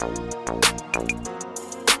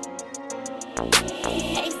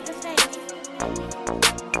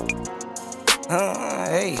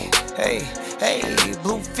Hey,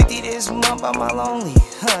 blue 50 this month by my Lonely.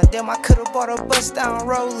 Damn, I could've bought a bust down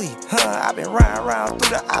rollie. I been riding around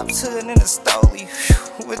through the ops hood in the Stoley.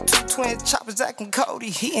 With two twin choppers acting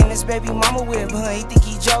Cody. He and his baby mama with him, he think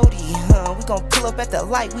he Jody. We gon' pull up at the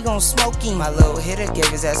light, we gon' smoke him. My little hitter gave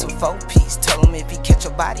his ass a 4-piece. Told him if he catch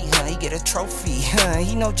a body, he get a trophy.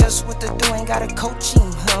 He know just what to do, ain't gotta coach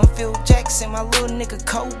him. Phil Jackson, my little nigga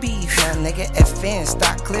Kobe. Nigga FN,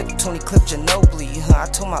 stock clip, 20 clip Ginobili. I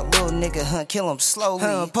told my little nigga, kill him slowly.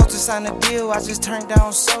 Supposed to sign a deal, I just turned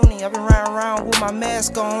down Sony. I been riding around with my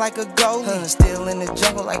mask on like a goalie. Still in the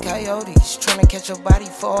jungle like coyotes, tryna catch a body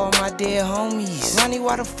for all my dead homies. Ronnie,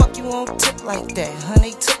 why the fuck you won't tip like that?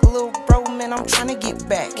 They took a little bro, man, I'm tryna get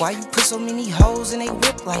back. Why you put so many hoes in they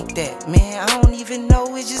whip like that? Man, I don't even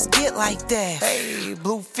know, it just get like that. Hey,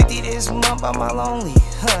 blue 50 this month by my Lonely.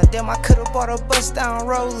 Damn, I could've bought a bust down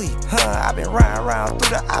rollie. I been riding around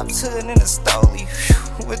through the ops hood in the Stoley.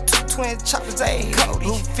 With two twin choppers, ayy, Cody.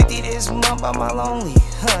 Blue 50 this month by my Lonely.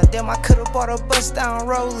 Damn, I could've bought a bust down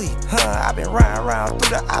rollie. I been riding around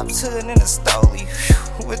through the ops hood in the Stoley.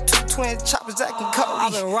 With two twin choppers acting Cody. I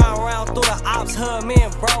been riding around through the ops hood, me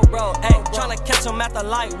and bro, ayy. Tryna catch him at the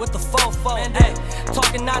light with the fofo, ayy.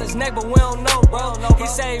 Talking out his neck, but we don't know, bro. He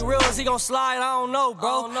say he real, is he gon' slide? I don't know,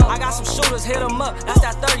 bro. I got some shooters, hit him up. That's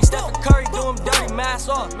that 30, Stephen Curry, do him dirty, mask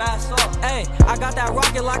off. Ayy, I got that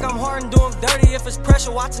rocket like I'm Harden, do him dirty. If it's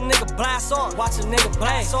pressure, watch a nigga blast off. Watch a nigga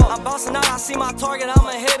blast off. I'm bouncing out, I see my target,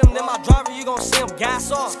 I'ma hit him. Then my driver, you gon' see him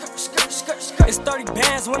gas off. It's 30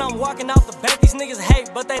 bands when I'm walking out the bank. These niggas hate,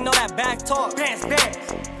 but they know that back talk. Bands.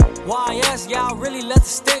 YS, yeah, I really let the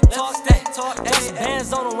stick talk. Just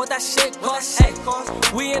bands on them, what that shit cost.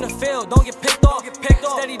 We in the field, don't get picked off.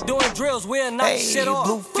 Steady doing drills, we'll knock shit off.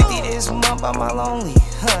 Blue 50 this month by my Lonely.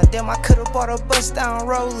 Damn, I could've bought a bust down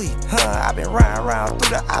rollie. I been riding around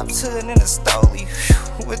through the ops hood in the Stoley.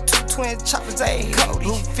 With two twin choppers, ayy, Cody.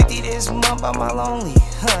 Blue 50 this month by my Lonely.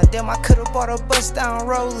 Damn, I could've bought a bust down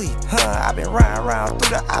rollie. I been riding around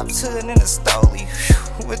through the ops hood in the Stoley.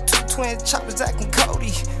 With two twin choppers acting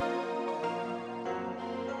Cody.